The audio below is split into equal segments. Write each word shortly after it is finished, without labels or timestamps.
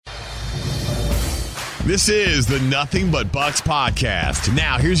This is the Nothing But Bucs podcast.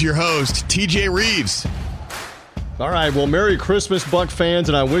 Now, here's your host, TJ Reeves. All right, well, Merry Christmas, Buck fans,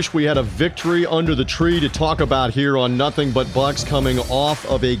 and I wish we had a victory under the tree to talk about here on Nothing But Bucs, coming off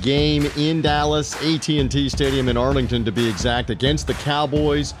of a game in Dallas, AT&T Stadium in Arlington to be exact, against the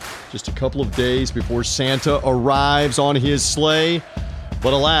Cowboys, just a couple of days before Santa arrives on his sleigh.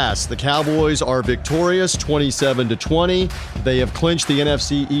 But alas, the Cowboys are victorious, 27-20. They have clinched the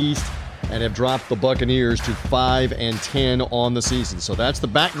NFC East and have dropped the Buccaneers to 5-10 on the season. So that's the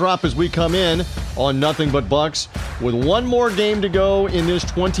backdrop as we come in on Nothing But Bucs with one more game to go in this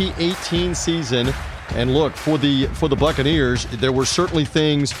 2018 season. And look, for the Buccaneers, there were certainly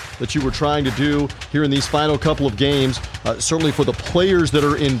things that you were trying to do here in these final couple of games. Certainly for the players that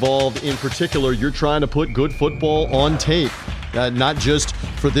are involved in particular, you're trying to put good football on tape. Not just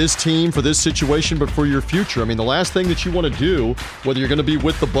for this team, for this situation, but for your future. I mean, the last thing that you want to do, whether you're going to be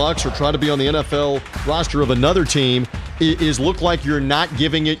with the Bucs or try to be on the NFL roster of another team, is look like you're not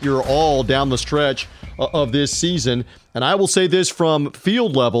giving it your all down the stretch of this season. And I will say this from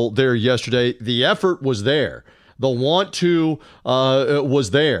field level there yesterday, the effort was there. The want to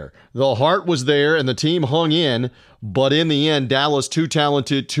was there. The heart was there, and the team hung in. But in the end, Dallas, too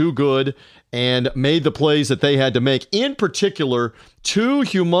talented, too good, and made the plays that they had to make. In particular, two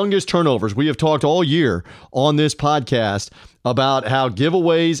humongous turnovers. We have talked all year on this podcast about how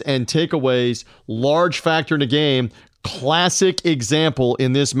giveaways and takeaways, large factor in the game. Classic example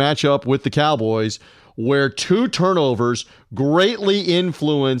in this matchup with the Cowboys, where two turnovers greatly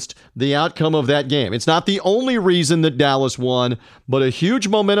influenced the outcome of that game. It's not the only reason that Dallas won, but a huge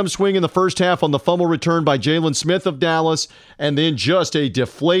momentum swing in the first half on the fumble return by Jalen Smith of Dallas, and then just a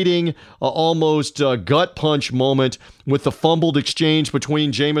deflating, almost gut punch moment with the fumbled exchange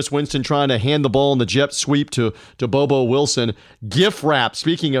between Jameis Winston trying to hand the ball in the jet sweep to Bobo Wilson. Gift wrap,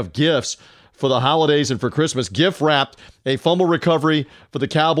 speaking of gifts, for the holidays and for Christmas, gift wrapped a fumble recovery for the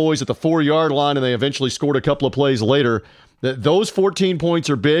Cowboys at the 4-yard line, and they eventually scored a couple of plays later. Those 14 points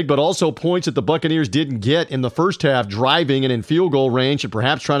are big, but also points that the Buccaneers didn't get in the first half, driving and in field goal range and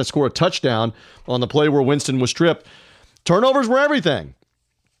perhaps trying to score a touchdown on the play where Winston was stripped. Turnovers were everything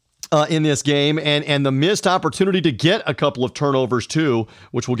in this game, and the missed opportunity to get a couple of turnovers too,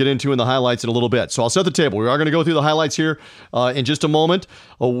 which we'll get into in the highlights in a little bit. So I'll set the table. We are going to go through the highlights here in just a moment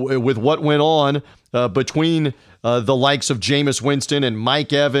with what went on between the likes of Jameis Winston and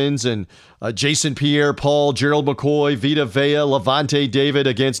Mike Evans and Jason Pierre-Paul, Gerald McCoy, Vita Vea, Levante David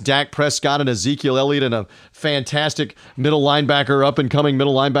against Dak Prescott and Ezekiel Elliott, and a fantastic up-and-coming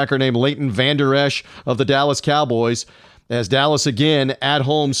middle linebacker named Leighton Vander Esch of the Dallas Cowboys, as Dallas, again, at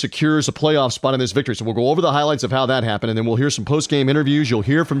home, secures a playoff spot in this victory. So we'll go over the highlights of how that happened, and then we'll hear some post-game interviews. You'll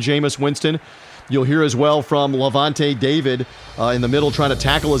hear from Jameis Winston. You'll hear as well from Levante David in the middle trying to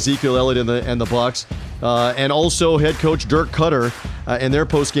tackle Ezekiel Elliott and the Bucs. And also head coach Dirk Cutter and their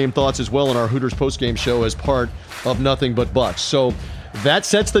post-game thoughts as well in our Hooters post-game show as part of Nothing But Bucs. So that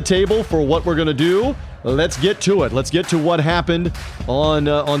sets the table for what we're going to do. Let's get to it. Let's get to what happened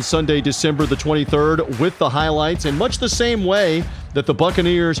on Sunday, December the 23rd with the highlights. In much the same way that the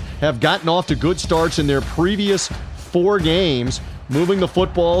Buccaneers have gotten off to good starts in their previous 4 games, moving the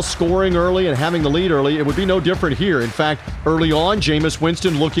football, scoring early, and having the lead early, it would be no different here. In fact, early on, Jameis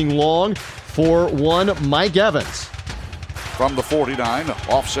Winston looking long for one Mike Evans. From the 49,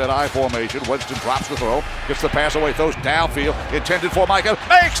 offset I formation. Winston drops the throw, gets the pass away, throws downfield, intended for Mike Evans,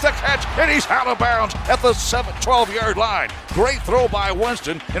 makes the catch, and he's out of bounds at the 12-yard line. Great throw by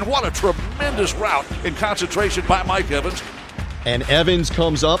Winston, and what a tremendous route in concentration by Mike Evans. And Evans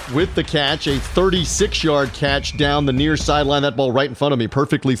comes up with the catch, a 36-yard catch down the near sideline. That ball right in front of me,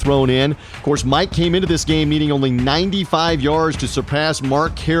 perfectly thrown in. Of course, Mike came into this game needing only 95 yards to surpass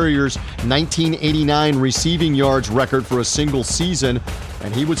Mark Carrier's 1989 receiving yards record for a single season.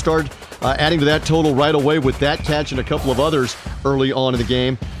 And he would start adding to that total right away with that catch and a couple of others early on in the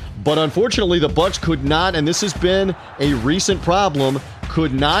game. But unfortunately, the Bucs could not, and this has been a recent problem,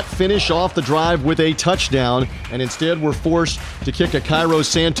 could not finish off the drive with a touchdown, and instead were forced to kick a Cairo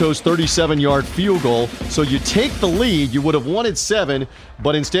Santos 37-yard field goal. So you take the lead, you would have wanted 7,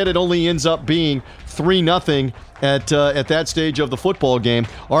 but instead it only ends up being 3-0 at that stage of the football game.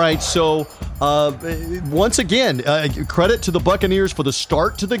 All right, so once again, credit to the Buccaneers for the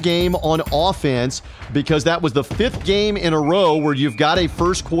start to the game on offense, because that was the 5th game in a row where you've got a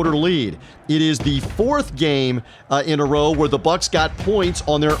first quarter lead. It is the 4th game in a row where the Bucs got points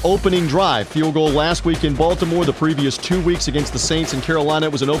on their opening drive. Field goal last week in Baltimore. The previous 2 weeks against the Saints in Carolina,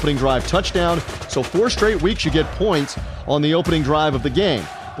 it was an opening drive touchdown. So 4 straight weeks you get points on the opening drive of the game.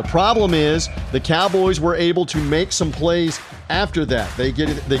 The problem is the Cowboys were able to make some plays after that. They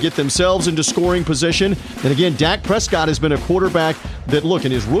get themselves into scoring position. And again, Dak Prescott has been a quarterback that, look,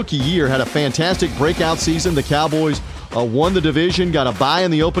 in his rookie year had a fantastic breakout season. The Cowboys won the division, got a bye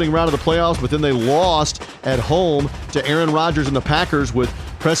in the opening round of the playoffs, but then they lost at home to Aaron Rodgers and the Packers, with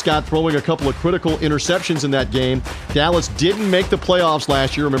Prescott throwing a couple of critical interceptions in that game. Dallas didn't make the playoffs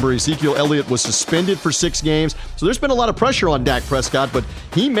last year. Remember, Ezekiel Elliott was suspended for 6 games. So there's been a lot of pressure on Dak Prescott, but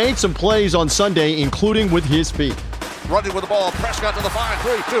he made some plays on Sunday, including with his feet. Running with the ball, Prescott to the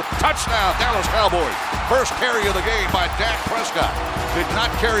 5-3-2. Touchdown, Dallas Cowboys. First carry of the game by Dak Prescott. Did not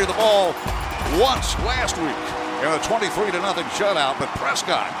carry the ball once last week in a 23-0 shutout, but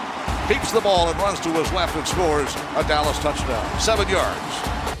Prescott keeps the ball and runs to his left and scores a Dallas touchdown. 7 yards.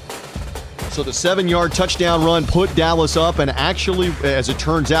 So the 7-yard touchdown run put Dallas up, and actually, as it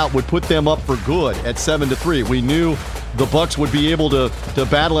turns out, would put them up for good at 7-3. We knew the Bucs would be able to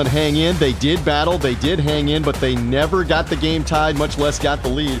battle and hang in. They did battle, they did hang in, but they never got the game tied, much less got the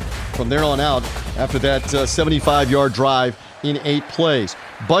lead from there on out after that 75-yard drive in 8 plays.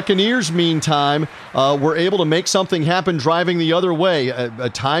 Buccaneers, meantime, were able to make something happen driving the other way. A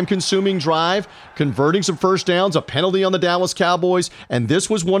time-consuming drive, converting some first downs, a penalty on the Dallas Cowboys, and this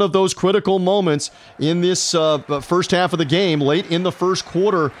was one of those critical moments in this first half of the game, late in the first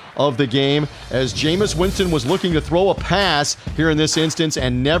quarter of the game, as Jameis Winston was looking to throw a pass here in this instance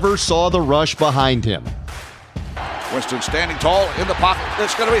and never saw the rush behind him. Winston standing tall in the pocket.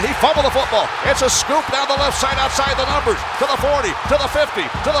 It's going to be, he fumbled the football. It's a scoop down the left side outside the numbers. To the 40, to the 50,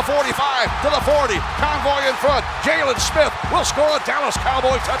 to the 45, to the 40. Convoy in front. Jalen Smith will score a Dallas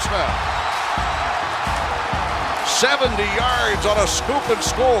Cowboy touchdown. 70 yards on a scoop and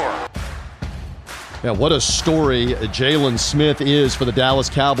score. Yeah, what a story Jalen Smith is for the Dallas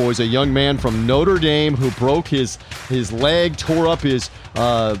Cowboys, a young man from Notre Dame who broke his leg, tore up his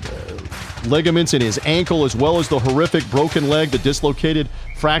ligaments in his ankle, as well as the horrific broken leg, the dislocated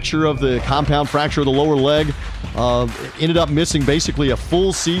fracture of the compound fracture of the lower leg. Ended up missing basically a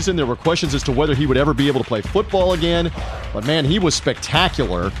full season. There were questions as to whether he would ever be able to play football again. But man, he was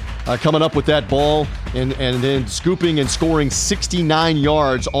spectacular coming up with that ball and then scooping and scoring 69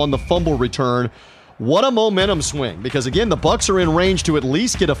 yards on the fumble return. What a momentum swing, because again, the Bucs are in range to at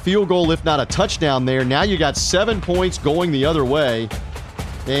least get a field goal, if not a touchdown there. Now you got 7 points going the other way.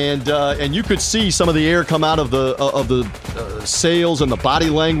 And you could see some of the air come out of the sails and the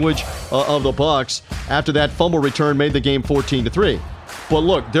body language of the Bucs after that fumble return made the game 14-3. But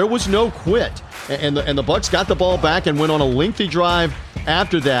look, there was no quit, and the Bucs got the ball back and went on a lengthy drive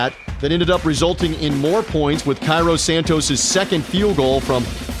after that ended up resulting in more points with Cairo Santos' second field goal from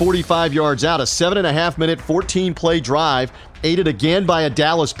 45 yards out. A 7.5-minute, 14-play drive, aided again by a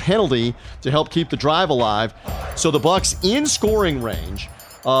Dallas penalty to help keep the drive alive. So the Bucs in scoring range,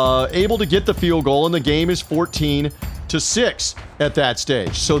 able to get the field goal, and the game is 14-6 at that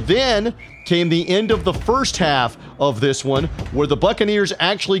stage. So then came the end of the first half of this one, where the Buccaneers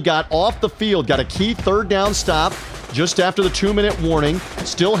actually got off the field, got a key third down stop just after the 2-minute warning.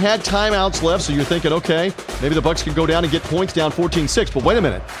 Still had timeouts left, so you're thinking, okay, maybe the Bucs can go down and get points down 14-6. But wait a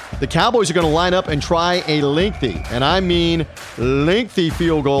minute. The Cowboys are going to line up and try a lengthy, and I mean lengthy,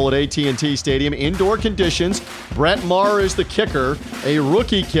 field goal at AT&T Stadium. Indoor conditions. Brett Maher is the kicker, a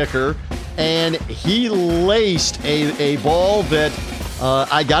rookie kicker, and he laced a ball that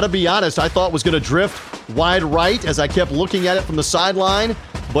I got to be honest, I thought was going to drift wide right as I kept looking at it from the sideline.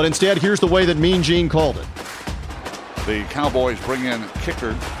 But instead, here's the way that Mean Gene called it. The Cowboys bring in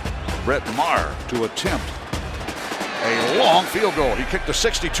kicker Brett Maher to attempt a long field goal. He kicked a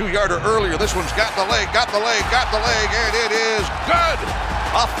 62-yarder earlier. This one's got the leg, and it is good.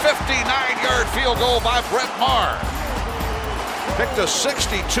 A 59-yard field goal by Brett Maher. Kicked a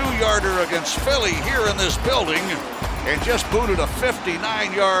 62-yarder against Philly here in this building and just booted a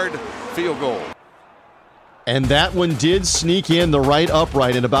 59-yard field goal. And that one did sneak in the right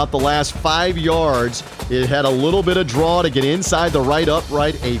upright in about the last 5 yards. It had a little bit of draw to get inside the right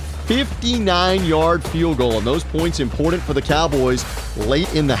upright. A 59-yard field goal, and those points important for the Cowboys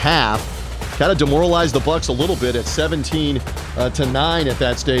late in the half. Kind of demoralized the Bucs a little bit at 17-9 at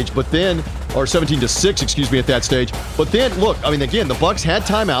that stage, but then, or 17-6, excuse me, at that stage. But then, look, I mean, again, the Bucs had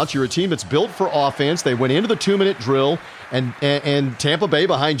timeouts. You're a team that's built for offense. They went into the 2-minute drill, and Tampa Bay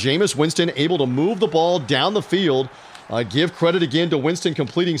behind Jameis Winston able to move the ball down the field. Give credit again to Winston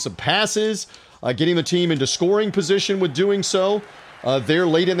completing some passes, getting the team into scoring position with doing so. There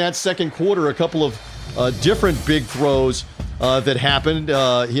late in that second quarter, a couple of different big throws that happened.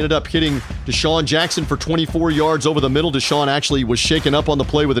 He ended up hitting Deshaun Jackson for 24 yards over the middle. Deshaun actually was shaken up on the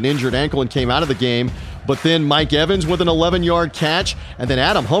play with an injured ankle and came out of the game. But then Mike Evans with an 11-yard catch, and then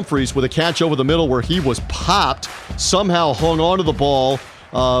Adam Humphries with a catch over the middle where he was popped, somehow hung onto the ball.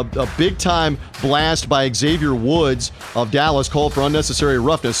 A big-time blast by Xavier Woods of Dallas called for unnecessary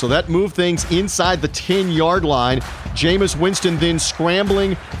roughness. So that moved things inside the 10-yard line. Jameis Winston then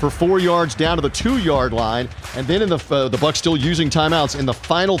scrambling for 4 yards down to the 2-yard line. And then the Bucs still using timeouts. In the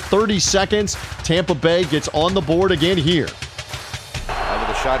final 30 seconds, Tampa Bay gets on the board again here. Out of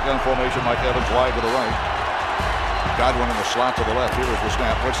the shotgun formation, Mike Evans wide to the right. Godwin in the slot to the left. Here is the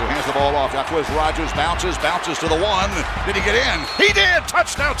snap. Winston hands the ball off. Jacquizz Rodgers bounces to the one. Did he get in? He did!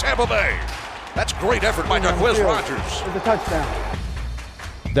 Touchdown, Tampa Bay! That's great effort by Jacquizz Rodgers. With the touchdown.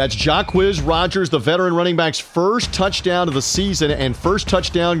 That's Jacquizz Rodgers, the veteran running back's first touchdown of the season and first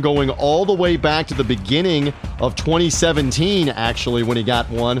touchdown going all the way back to the beginning of 2017, actually, when he got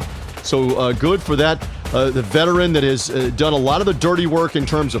one. So good for that. The veteran that has done a lot of the dirty work in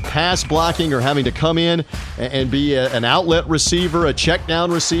terms of pass blocking or having to come in and be an outlet receiver, a check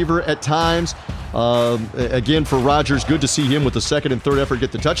down receiver at times. Again, for Rodgers, good to see him with the second and third effort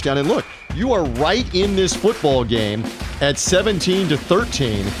get the touchdown. And look, you are right in this football game at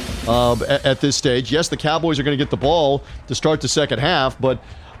 17-13 at this stage. Yes, the Cowboys are going to get the ball to start the second half, but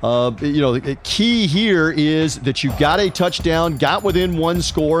the key here is that you got a touchdown, got within one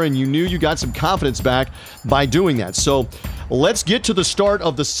score, and you knew you got some confidence back by doing that. So let's get to the start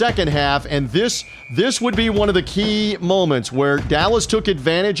of the second half, and this would be one of the key moments where Dallas took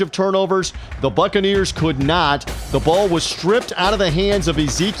advantage of turnovers. The Buccaneers could not. The ball was stripped out of the hands of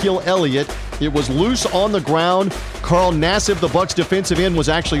Ezekiel Elliott. It was loose on the ground. Carl Nassib, the Bucs defensive end, was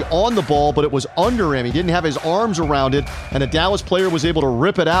actually on the ball, but it was under him. He didn't have his arms around it, and a Dallas player was able to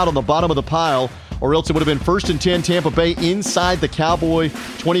rip it out on the bottom of the pile, or else it would have been 1st and 10 Tampa Bay inside the Cowboy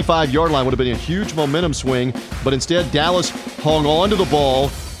 25-yard line. Would have been a huge momentum swing, but instead Dallas hung on to the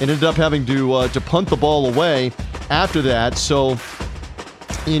ball and ended up having to punt the ball away after that. So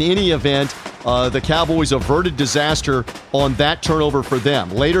in any event, the Cowboys averted disaster on that turnover for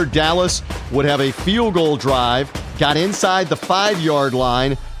them. Later, Dallas would have a field goal drive, got inside the 5-yard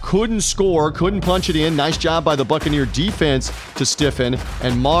line, couldn't score, couldn't punch it in. Nice job by the Buccaneer defense to stiffen,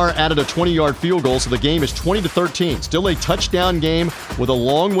 and Marr added a 20-yard field goal, so the game is 20-13. Still a touchdown game with a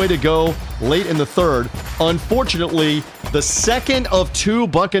long way to go late in the third. Unfortunately, the second of 2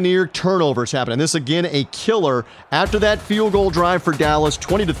 Buccaneer turnovers happened, and this again a killer after that field goal drive for Dallas.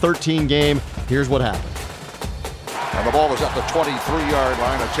 20-13 game. Here's what happened. And the ball is at the 23-yard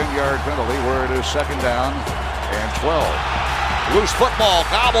line, a 10-yard penalty where it is second down and 12. Loose football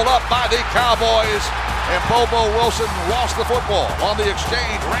gobbled up by the Cowboys, and Bobo Wilson lost the football. On the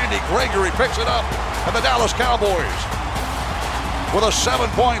exchange, Randy Gregory picks it up, and the Dallas Cowboys, with a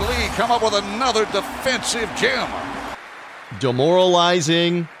 7-point lead, come up with another defensive gem.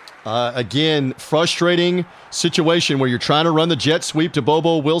 Demoralizing, again, frustrating situation where you're trying to run the jet sweep to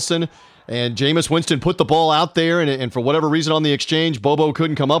Bobo Wilson, and Jameis Winston put the ball out there, and for whatever reason on the exchange, Bobo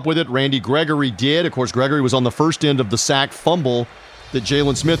couldn't come up with it. Randy Gregory did. Of course, Gregory was on the first end of the sack fumble that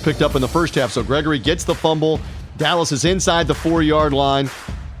Jalen Smith picked up in the first half. So Gregory gets the fumble. Dallas is inside the 4-yard line,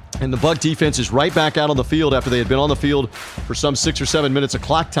 and the Buc defense is right back out on the field after they had been on the field for some 6 or 7 minutes of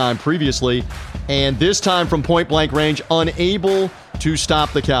clock time previously, and this time from point-blank range, unable to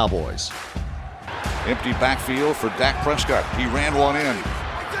stop the Cowboys. Empty backfield for Dak Prescott. He ran one in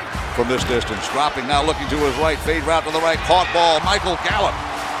from this distance. Dropping now, looking to his right. Fade route to the right. Caught ball. Michael Gallup.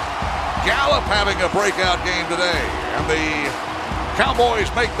 Gallup having a breakout game today. And the Cowboys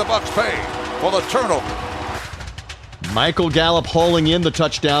make the Bucs pay for the turnover. Michael Gallup hauling in the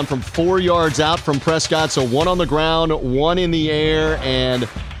touchdown from 4 yards out from Prescott. So 1 on the ground, 1 in the air. And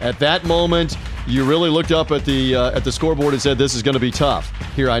at that moment, you really looked up at the scoreboard and said, this is going to be tough.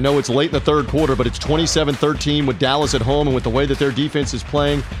 Here, I know it's late in the third quarter, but it's 27-13 with Dallas at home, and with the way that their defense is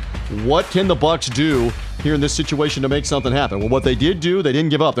playing, what can the Bucs do here in this situation to make something happen? Well, what they did do, they didn't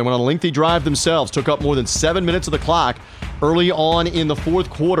give up. They went on a lengthy drive themselves, took up more than 7 minutes of the clock early on in the fourth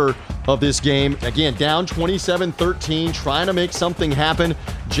quarter of this game. Again, down 27-13, trying to make something happen.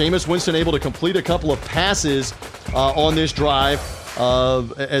 Jameis Winston able to complete a couple of passes on this drive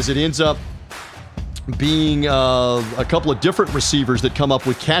as it ends up being a couple of different receivers that come up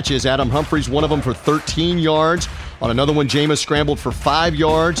with catches. Adam Humphries, one of them for 13 yards. On another one, Jameis scrambled for 5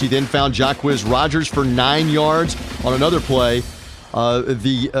 yards. He then found Jacquizz Rodgers for 9 yards on another play.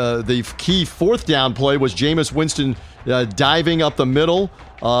 The key fourth down play was Jameis Winston diving up the middle,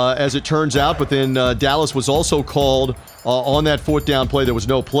 as it turns out. But then Dallas was also called on that fourth down play. There was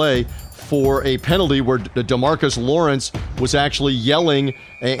no play for a penalty where DeMarcus Lawrence was actually yelling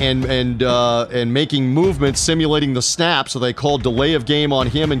and making movements, simulating the snap. So they called delay of game on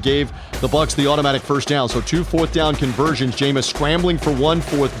him and gave the Bucs the automatic first down. So 2 fourth down conversions. Jameis scrambling for 1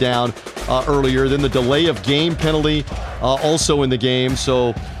 fourth down earlier. Then the delay of game penalty also in the game.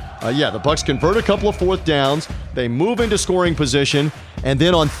 So the Bucs convert a couple of fourth downs. They move into scoring position. And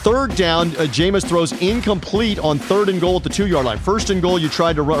then on third down, Jameis throws incomplete on 3rd and goal at the 2-yard line. First and goal, you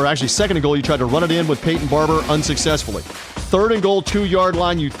tried to run, or actually 2nd and goal, you tried to run it in with Peyton Barber unsuccessfully. 3rd and goal, 2-yard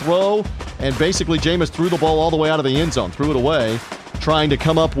line, you throw, and basically Jameis threw the ball all the way out of the end zone, threw it away, trying to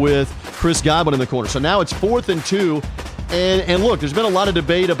come up with Chris Godwin in the corner. So now it's 4th and 2. And look, there's been a lot of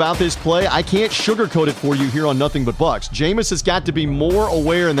debate about this play. I can't sugarcoat it for you here on Nothing But Bucs. Jameis has got to be more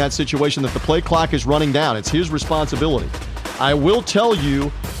aware in that situation that the play clock is running down. It's his responsibility. I will tell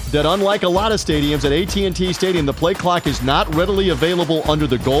you that unlike a lot of stadiums, at AT&T Stadium, the play clock is not readily available under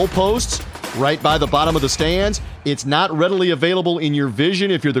the goalposts, right by the bottom of the stands. It's not readily available in your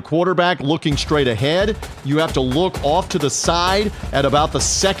vision if you're the quarterback looking straight ahead. You have to look off to the side at about the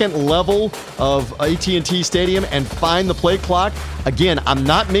 2nd level of AT&T Stadium and find the play clock. Again, I'm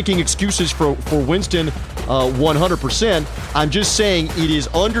not making excuses for Winston 100%. I'm just saying it is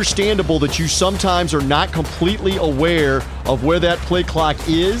understandable that you sometimes are not completely aware of where that play clock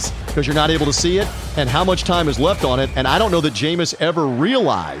is because you're not able to see it and how much time is left on it. And I don't know that Jameis ever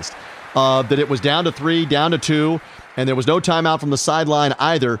realized that it was down to 3, down to 2, and there was no timeout from the sideline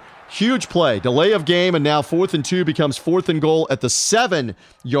either. Huge play. Delay of game, and now 4th and 2 becomes 4th and goal at the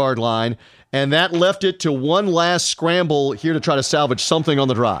 7-yard line, and that left it to one last scramble here to try to salvage something on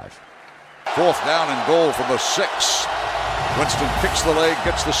the drive. 4th down and goal from the 6. Winston kicks the leg,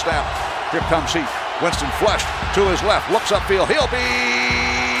 gets the snap. Here comes he. Winston flushed to his left, looks upfield. He'll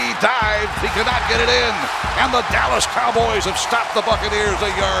be dived. He cannot get it in. And the Dallas Cowboys have stopped the Buccaneers a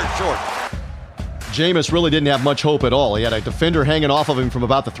yard short. Jameis really didn't have much hope at all. He had a defender hanging off of him from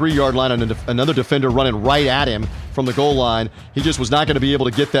about the 3-yard line and another defender running right at him from the goal line. He just was not going to be able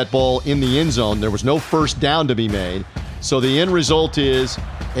to get that ball in the end zone. There was no first down to be made. So the end result is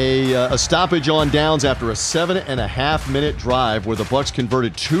a stoppage on downs after a 7.5-minute drive where the Bucs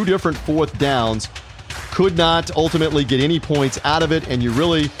converted 2 different fourth downs, could not ultimately get any points out of it, and you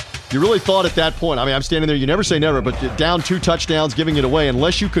really thought at that point, I mean, I'm standing there, you never say never, but down 2 touchdowns, giving it away,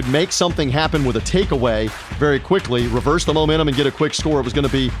 unless you could make something happen with a takeaway very quickly, reverse the momentum and get a quick score, it was going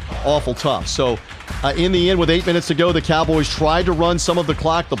to be awful tough. So in the end, with 8 minutes to go, the Cowboys tried to run some of the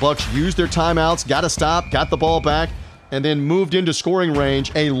clock. The Bucs used their timeouts, got a stop, got the ball back, and then moved into scoring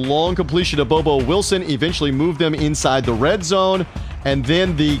range. A long completion to Bobo Wilson eventually moved them inside the red zone. And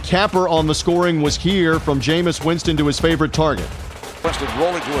then the capper on the scoring was here from Jameis Winston to his favorite target. Winston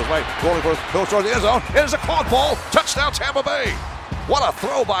rolling to his right, rolling goes toward the end zone. It is a caught ball. Touchdown, Tampa Bay. What a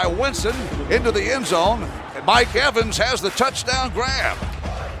throw by Winston into the end zone. And Mike Evans has the touchdown grab.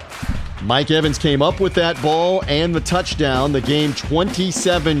 Mike Evans came up with that ball and the touchdown. The game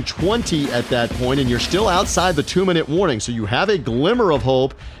 27-20 at that point, and you're still outside the 2-minute warning. So you have a glimmer of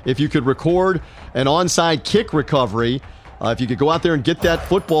hope if you could record an onside kick recovery. If you could go out there and get that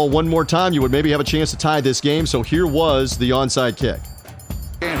football one more time, you would maybe have a chance to tie this game. So here was the onside kick.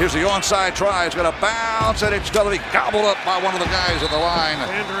 And here's the onside try. It's going to bounce, and it's going to be gobbled up by one of the guys at the line.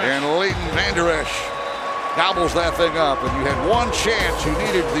 And Leighton Vander Esch gobbles that thing up. And you had one chance. You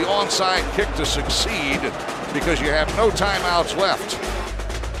needed the onside kick to succeed because you have no timeouts left.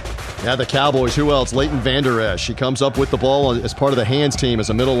 Yeah, the Cowboys. Who else? Leighton Vander Esch. He comes up with the ball as part of the hands team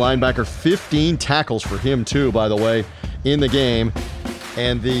as a middle linebacker. 15 tackles for him, too, by the way, in the game.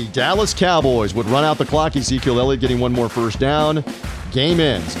 And the Dallas Cowboys would run out the clock. Ezekiel Elliott getting one more first down. Game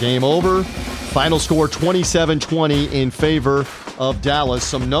ends. Game over. Final score 27-20 in favor of Dallas.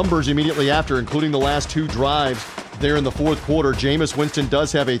 Some numbers immediately after, including the last 2 drives there in the fourth quarter. Jameis Winston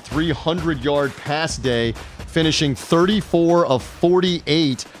does have a 300-yard pass day, finishing 34 of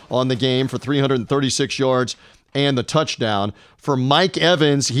 48 on the game for 336 yards and the touchdown. For Mike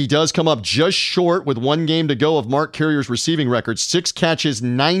Evans, he does come up just short with 1 game to go of Mark Carrier's receiving record. 6 catches,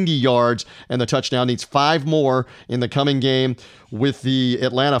 90 yards, and the touchdown. Needs 5 more in the coming game with the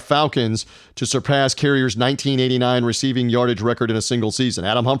Atlanta Falcons to surpass Carrier's 1989 receiving yardage record in a single season.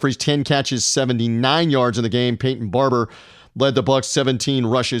 Adam Humphries, 10 catches, 79 yards in the game. Peyton Barber led the Bucs, 17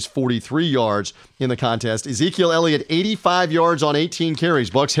 rushes, 43 yards in the contest. Ezekiel Elliott, 85 yards on 18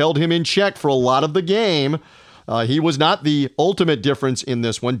 carries. Bucs held him in check for a lot of the game. He was not the ultimate difference in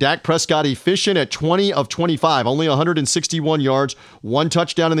this one. Dak Prescott efficient at 20 of 25, only 161 yards, 1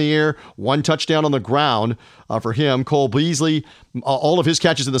 touchdown in the air, 1 touchdown on the ground for him. Cole Beasley, all of his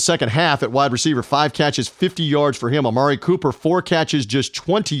catches in the second half at wide receiver, 5 catches, 50 yards for him. Amari Cooper, 4 catches, just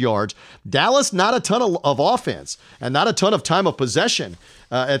 20 yards. Dallas, not a ton of offense and not a ton of time of possession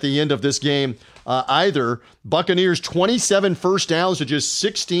at the end of this game either. Buccaneers, 27 first downs to just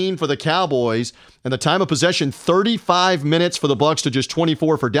 16 for the Cowboys, and the time of possession, 35 minutes for the Bucs to just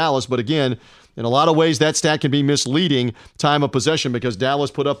 24 for Dallas. But again, in a lot of ways, that stat can be misleading, time of possession, because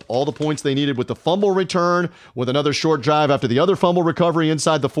Dallas put up all the points they needed with the fumble return, with another short drive after the other fumble recovery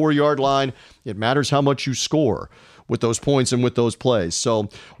inside the 4-yard line. It matters how much you score with those points and with those plays. So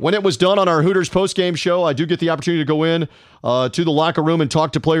when it was done on our Hooters postgame show, I do get the opportunity to go in to the locker room and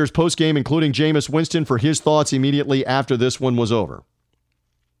talk to players postgame, including Jameis Winston, for his thoughts immediately after this one was over.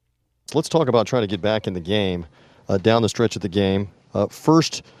 So let's talk about trying to get back in the game, down the stretch of the game.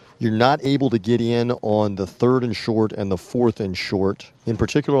 First, you're not able to get in on the 3rd and short and the 4th and short, in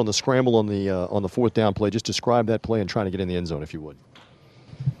particular on the scramble on the 4th down play. Just describe that play and trying to get in the end zone, if you would.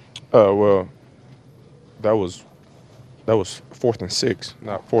 Well, that was 4th and 6,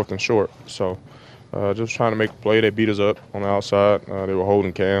 not 4th and short. So just trying to make a play. They beat us up on the outside. They were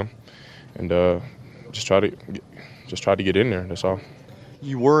holding Cam, and just try to get in there. That's all.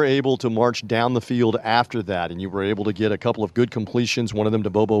 You were able to march down the field after that, and you were able to get a couple of good completions, one of them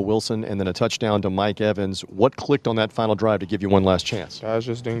to Bobo Wilson, and then a touchdown to Mike Evans. What clicked on that final drive to give you one last chance? Guys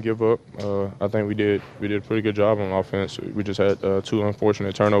just didn't give up. I think we did a pretty good job on offense. We just had 2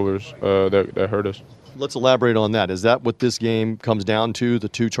 unfortunate turnovers that hurt us. Let's elaborate on that. Is that what this game comes down to? The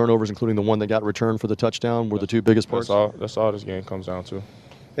 2 turnovers, including the one that got returned for the touchdown, were the 2 biggest parts? That's all this game comes down to.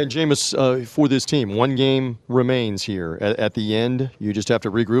 And Jameis, for this team, 1 game remains here. At the end, you just have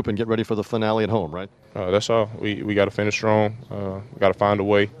to regroup and get ready for the finale at home, right? That's all. We got to finish strong. We got to find a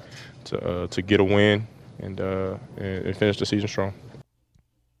way to get a win and finish the season strong.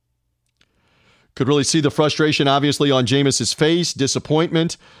 Could really see the frustration, obviously, on Jameis's face,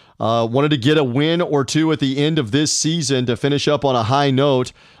 disappointment. Wanted to get a win or 2 at the end of this season to finish up on a high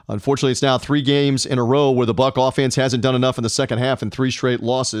note. Unfortunately, it's now 3 games in a row where the Buc offense hasn't done enough in the second half and 3 straight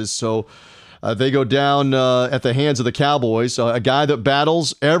losses. So they go down at the hands of the Cowboys. A guy that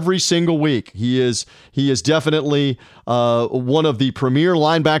battles every single week. He is definitely one of the premier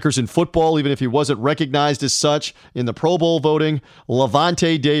linebackers in football, even if he wasn't recognized as such in the Pro Bowl voting,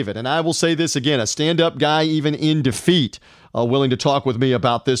 Lavonte David. And I will say this again, a stand-up guy even in defeat, willing to talk with me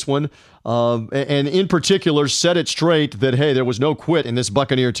about this one. And in particular, set it straight that, hey, there was no quit in this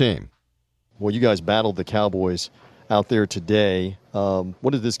Buccaneer team. Well, you guys battled the Cowboys out there today.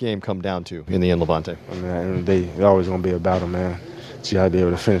 What did this game come down to in the end, Lavonte? I mean, at the end of the day, it's always going to be a battle, man. So you got to be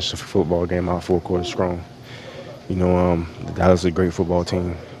able to finish the football game out 4 quarters strong. You know, Dallas is a great football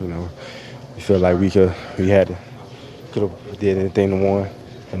team. You know, we feel like we could have did anything to win,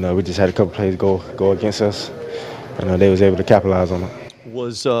 and we just had a couple plays go against us, and they was able to capitalize on it.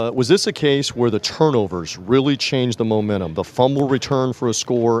 Was this a case where the turnovers really changed the momentum? The fumble return for a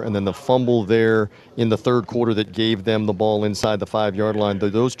score and then the fumble there in the 3rd quarter that gave them the ball inside the 5-yard line. Do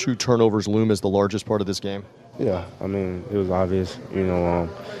those 2 turnovers loom as the largest part of this game? Yeah, I mean, it was obvious. You know,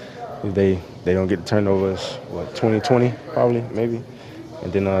 they don't get the turnovers, 2020 probably, maybe.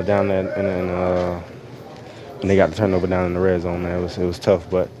 And then down there, and they got the turnover down in the red zone, man. It was tough,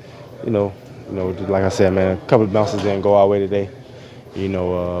 but, you know, like I said, man, a couple of bounces didn't go our way today. You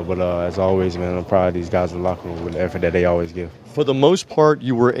know, but as always, man, I'm proud of these guys in the locker room with the effort that they always give. For the most part,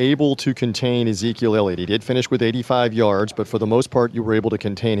 you were able to contain Ezekiel Elliott. He did finish with 85 yards, but for the most part, you were able to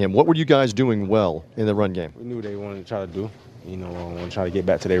contain him. What were you guys doing well in the run game? We knew they wanted to try to do. You know, want to try to get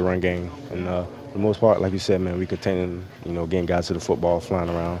back to their run game. And for the most part, like you said, man, we contained, you know, getting guys to the football, flying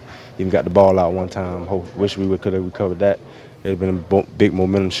around. Even got the ball out one time. Wish we could have recovered that. It would have been a big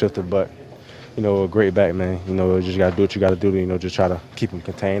momentum shifter, but you know, a great back, man. You know, just got to do what you got to do to, you know, just try to keep them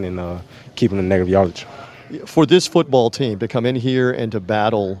contained and keep them in negative yardage. For this football team to come in here and to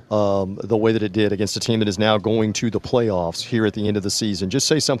battle the way that it did against a team that is now going to the playoffs here at the end of the season, just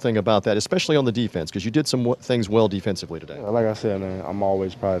say something about that, especially on the defense, because you did some things well defensively today. Yeah, like I said, man, I'm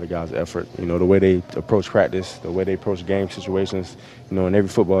always proud of the guys' effort. You know, the way they approach practice, the way they approach game situations. You know, in every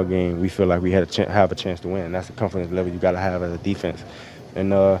football game, we feel like we had have a chance to win. That's the confidence level you got to have as a defense.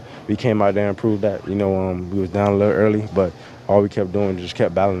 And we came out there and proved that. You know, we was down a little early, but all we kept doing just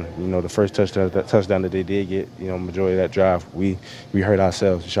kept battling. You know, the first touchdown that they did get, you know, majority of that drive, we hurt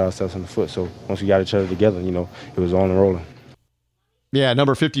ourselves, we shot ourselves in the foot. So once we got each other together, you know, it was on and rolling. Yeah,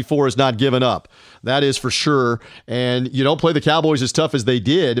 number 54 is not giving up. That is for sure. And you don't play the Cowboys as tough as they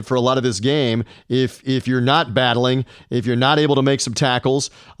did for a lot of this game if you're not battling, if you're not able to make some tackles.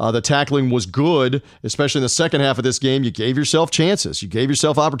 The tackling was good, especially in the second half of this game. You gave yourself chances. You gave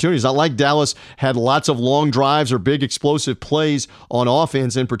yourself opportunities. Not like Dallas had lots of long drives or big explosive plays on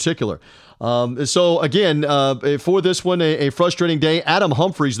offense in particular. So, again, for this one, a frustrating day. Adam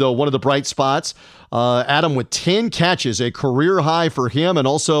Humphries, though, one of the bright spots. Adam with 10 catches, a career high for him, and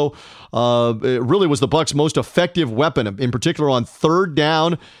also it really was the Bucs' most effective weapon, in particular on third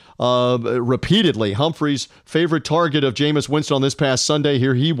down repeatedly. Humphries' favorite target of Jameis Winston on this past Sunday.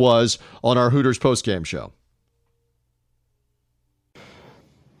 Here he was on our Hooters postgame show. A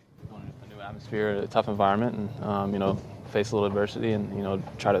new atmosphere, a tough environment, and, face a little adversity and,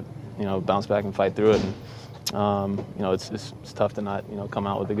 try to bounce back and fight through it. And, it's tough to not, come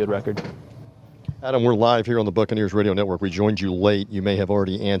out with a good record. Adam, we're live here on the Buccaneers Radio Network. We joined you late. You may have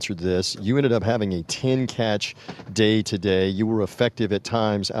already answered this. You ended up having a 10-catch day today. You were effective at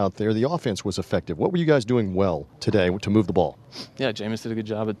times out there. The offense was effective. What were you guys doing well today to move the ball? Yeah, Jameis did a good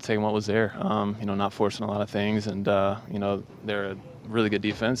job at taking what was there, not forcing a lot of things. And, they're a really good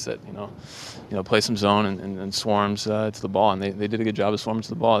defense that, play some zone and swarms to the ball. And they did a good job of swarming to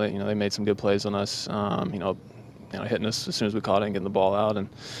the ball. They made some good plays on us, hitting us as soon as we caught it and getting the ball out.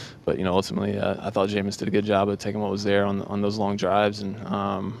 But ultimately, I thought Jameis did a good job of taking what was there on those long drives and,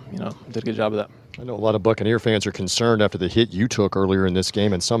 did a good job of that. I know a lot of Buccaneer fans are concerned after the hit you took earlier in this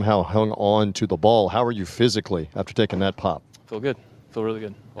game and somehow hung on to the ball. How are you physically after taking that pop? Feel good. Feel really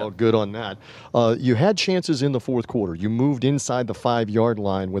good. All good on that. You had chances in the fourth quarter. You moved inside the 5-yard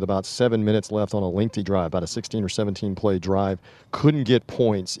line with about 7 minutes left on a lengthy drive, about a 16 or 17 play drive. Couldn't get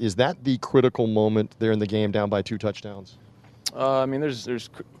points. Is that the critical moment there in the game, down by 2 touchdowns? There's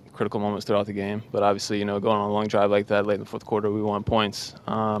critical moments throughout the game, but obviously, going on a long drive like that late in the fourth quarter, we want points,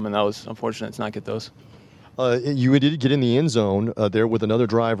 and that was unfortunate to not get those. You did get in the end zone there with another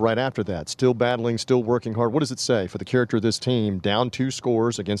drive right after that. Still battling, still working hard. What does it say for the character of this team, down 2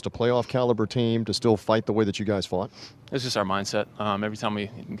 scores against a playoff caliber team, to still fight the way that you guys fought? It's just our mindset. Every time we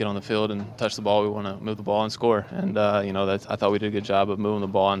get on the field and touch the ball, we want to move the ball and score. And, I thought we did a good job of moving the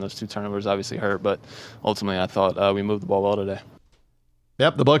ball, and those 2 turnovers obviously hurt. But ultimately, I thought we moved the ball well today.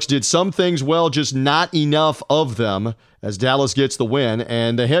 Yep, the Bucs did some things well, just not enough of them, as Dallas gets the win.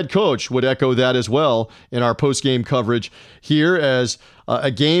 And the head coach would echo that as well in our post-game coverage here, as a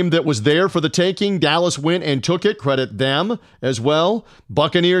game that was there for the taking. Dallas went and took it. Credit them as well.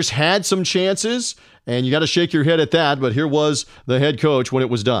 Buccaneers had some chances, and you got to shake your head at that, but here was the head coach when it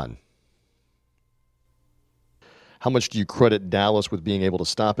was done. How much do you credit Dallas with being able to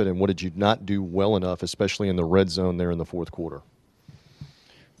stop it, and what did you not do well enough, especially in the red zone there in the fourth quarter?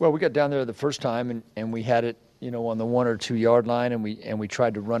 Well, we got down there the first time and we had it, on the 1 or 2 yard line, and we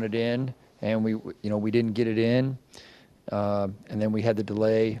tried to run it in, and we didn't get it in, and then we had the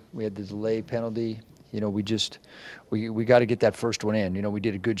delay. We had the delay penalty. We got to get that first one in. We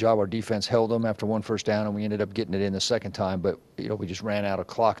did a good job. Our defense held them after 1 first down, and we ended up getting it in the second time. But we just ran out of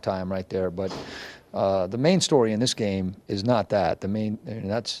clock time right there. But the main story in this game is not that.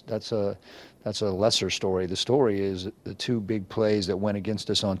 That's a lesser story. The story is the 2 big plays that went against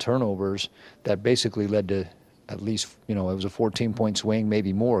us on turnovers that basically led to at least, it was a 14-point swing,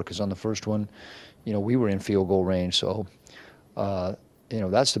 maybe more, because on the first one, we were in field goal range. So,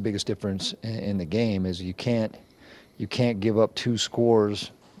 that's the biggest difference in the game is you can't give up 2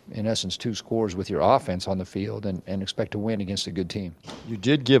 scores, in essence 2 scores with your offense on the field and expect to win against a good team. You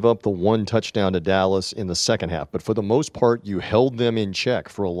did give up the 1 touchdown to Dallas in the second half, but for the most part, you held them in check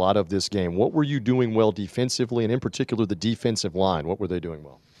for a lot of this game. What were you doing well defensively, and in particular the defensive line? What were they doing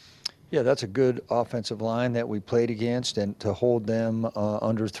well? Yeah, that's a good offensive line that we played against, and to hold them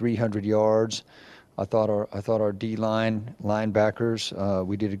under 300 yards. I thought our D-line linebackers,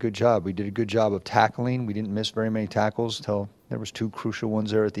 we did a good job. We did a good job of tackling. We didn't miss very many tackles until there was 2 crucial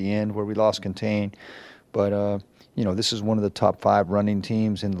ones there at the end where we lost contain. But, this is one of the top 5 running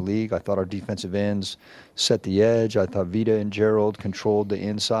teams in the league. I thought our defensive ends set the edge. I thought Vita and Gerald controlled the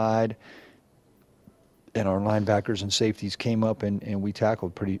inside. And our linebackers and safeties came up and we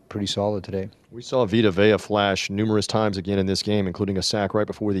tackled pretty solid today. We saw Vita Vea flash numerous times again in this game, including a sack right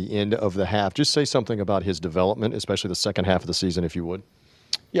before the end of the half. Just say something about his development, especially the second half of the season, if you would.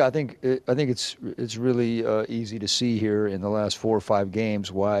 Yeah, I think it's really easy to see here in the last 4 or 5 games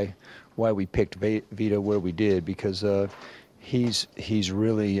why we picked Vita where we did, because he's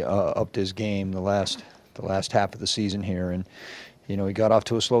really upped his game the last half of the season here. And he got off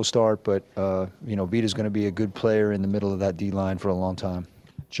to a slow start, but Vita's going to be a good player in the middle of that D-line for a long time.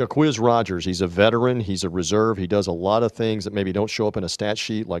 Jacquizz Rodgers, he's a veteran. He's a reserve. He does a lot of things that maybe don't show up in a stat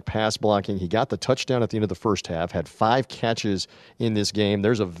sheet, like pass blocking. He got the touchdown at the end of the first half, had 5 catches in this game.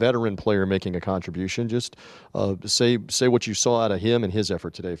 There's a veteran player making a contribution. Just say what you saw out of him and his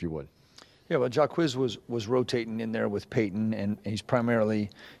effort today, if you would. Yeah, well, Jacquizz was rotating in there with Peyton, and he's primarily,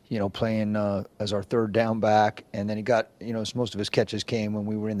 playing as our third down back. And then he got, most of his catches came when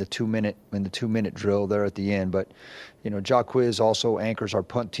we were in the 2-minute drill there at the end. But, Jacquizz also anchors our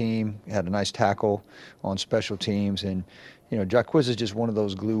punt team. He had a nice tackle on special teams, and Jacquizz is just one of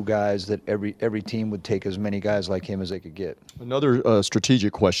those glue guys that every team would take as many guys like him as they could get. Another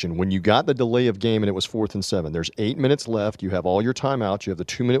strategic question. When you got the delay of game and it was 4th and 7, there's 8 minutes left. You have all your timeouts. You have the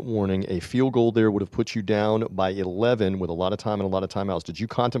 2-minute warning. A field goal there would have put you down by 11 with a lot of time and a lot of timeouts. Did you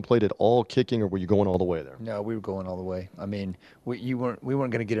contemplate at all kicking, or were you going all the way there? No, we were going all the way. I mean, we weren't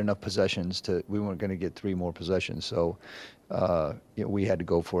going to get enough possessions we weren't going to get 3 more possessions. So we had to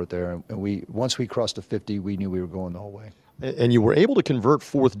go for it there. And once we crossed the 50, we knew we were going the whole way. And you were able to convert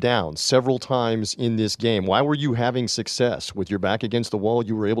 4th down several times in this game. Why were you having success? With your back against the wall,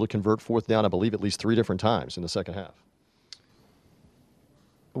 you were able to convert 4th down, I believe, at least 3 different times in the second half.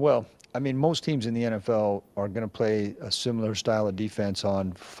 Well, I mean, most teams in the NFL are going to play a similar style of defense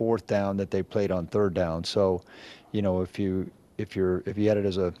on 4th down that they played on 3rd down. So, if you had it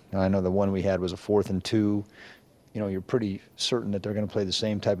as I know the one we had was a 4th and 2, you're pretty certain that they're going to play the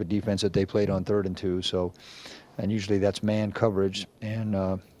same type of defense that they played on 3rd and 2. So. And usually that's man coverage. And,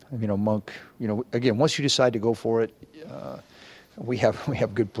 Monk, again, once you decide to go for it, we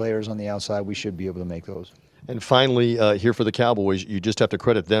have good players on the outside. We should be able to make those. And finally, here for the Cowboys, you just have to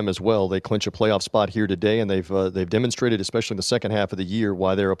credit them as well. They clinch a playoff spot here today, and they've demonstrated, especially in the second half of the year,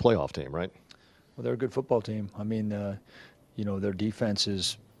 why they're a playoff team, right? Well, they're a good football team. I mean, their defense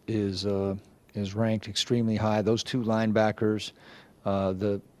is ranked extremely high. Those 2 linebackers,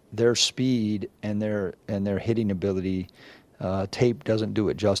 their speed and their hitting ability, tape doesn't do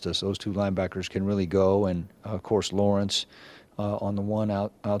it justice. Those 2 linebackers can really go, and of course Lawrence on the one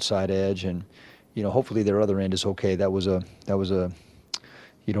outside edge, and hopefully their other end is okay. That was a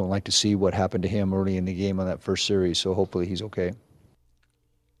you don't like to see what happened to him early in the game on that first series, so hopefully he's okay.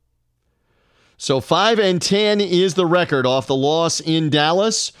 So 5-10 is the record off the loss in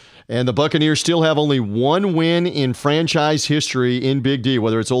Dallas. And the Buccaneers still have only 1 win in franchise history in Big D,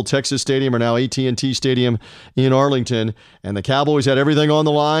 whether it's Old Texas Stadium or now AT&T Stadium in Arlington. And the Cowboys had everything on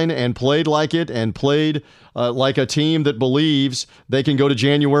the line and played like it, and played like a team that believes they can go to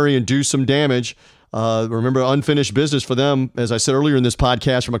January and do some damage. Remember, unfinished business for them, as I said earlier in this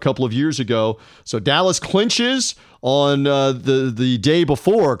podcast from a couple of years ago. So Dallas clinches on the day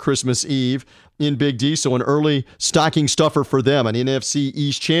before Christmas Eve in Big D, so an early stocking stuffer for them, an NFC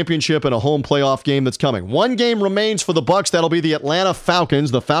East championship and a home playoff game that's coming. 1 game remains for the Bucs. That'll be the Atlanta Falcons.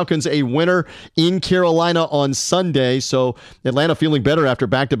 The Falcons a winner in Carolina on Sunday, so Atlanta feeling better after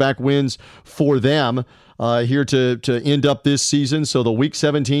back-to-back wins for them here to end up this season. So the Week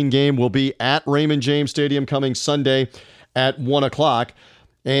 17 game will be at Raymond James Stadium coming Sunday at 1 o'clock.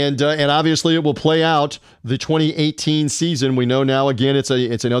 And obviously it will play out the 2018 season. We know now, again, it's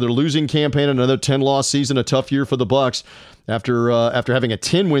another losing campaign, another 10-loss season, a tough year for the Bucs. After having a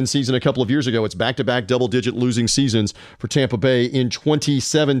 10-win season a couple of years ago, it's back-to-back double-digit losing seasons for Tampa Bay in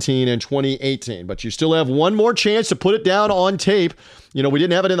 2017 and 2018. But you still have one more chance to put it down on tape. We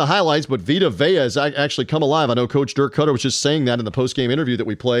didn't have it in the highlights, but Vita Vea has actually come alive. I know Coach Dirk Cutter was just saying that in the post-game interview that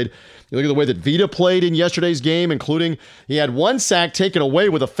we played. You look at the way that Vita played in yesterday's game, including he had 1 sack taken away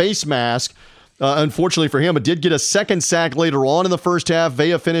with a face mask. Unfortunately for him, but did get a 2nd sack later on in the first half.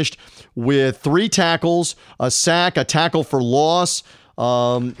 Vea finished with 3 tackles, a sack, a tackle for loss.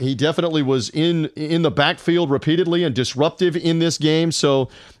 He definitely was in the backfield repeatedly and disruptive in this game. So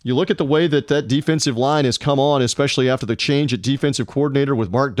you look at the way that defensive line has come on, especially after the change at defensive coordinator with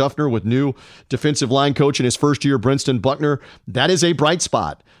Mark Duffner, with new defensive line coach in his first year, Brinston Buckner. That is a bright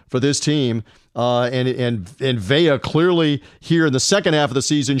spot for this team. And Vea clearly here in the second half of the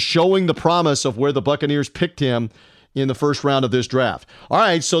season showing the promise of where the Buccaneers picked him in the first round of this draft. All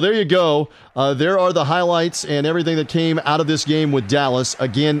right, so there you go. There are the highlights and everything that came out of this game with Dallas.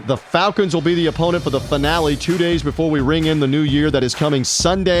 Again, the Falcons will be the opponent for the finale 2 days before we ring in the new year. That is coming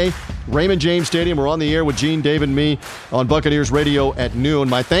Sunday, Raymond James Stadium. We're on the air with Gene, Dave, and me on Buccaneers Radio at noon.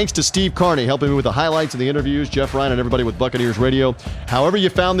 My thanks to Steve Carney, helping me with the highlights and the interviews, Jeff Ryan, and everybody with Buccaneers Radio. However you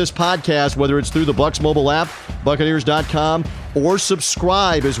found this podcast, whether it's through the Bucs mobile app, Buccaneers.com, or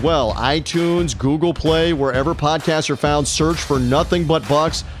subscribe as well. iTunes, Google Play, wherever podcasts are found, search for Nothing But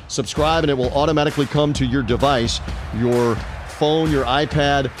Bucs. Subscribe, and it will automatically come to your device, your phone, your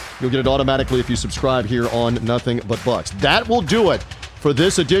iPad. You'll get it automatically if you subscribe here on Nothing But Bucs. That will do it for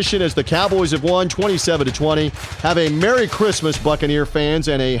this edition as the Cowboys have won 27-20. Have a Merry Christmas, Buccaneer fans,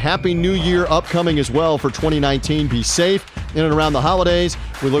 and a Happy New Year upcoming as well for 2019. Be safe in and around the holidays.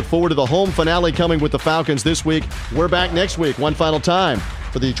 We look forward to the home finale coming with the Falcons this week. We're back next week, one final time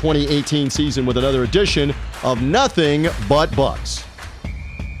for the 2018 season with another edition of Nothing But Bucs.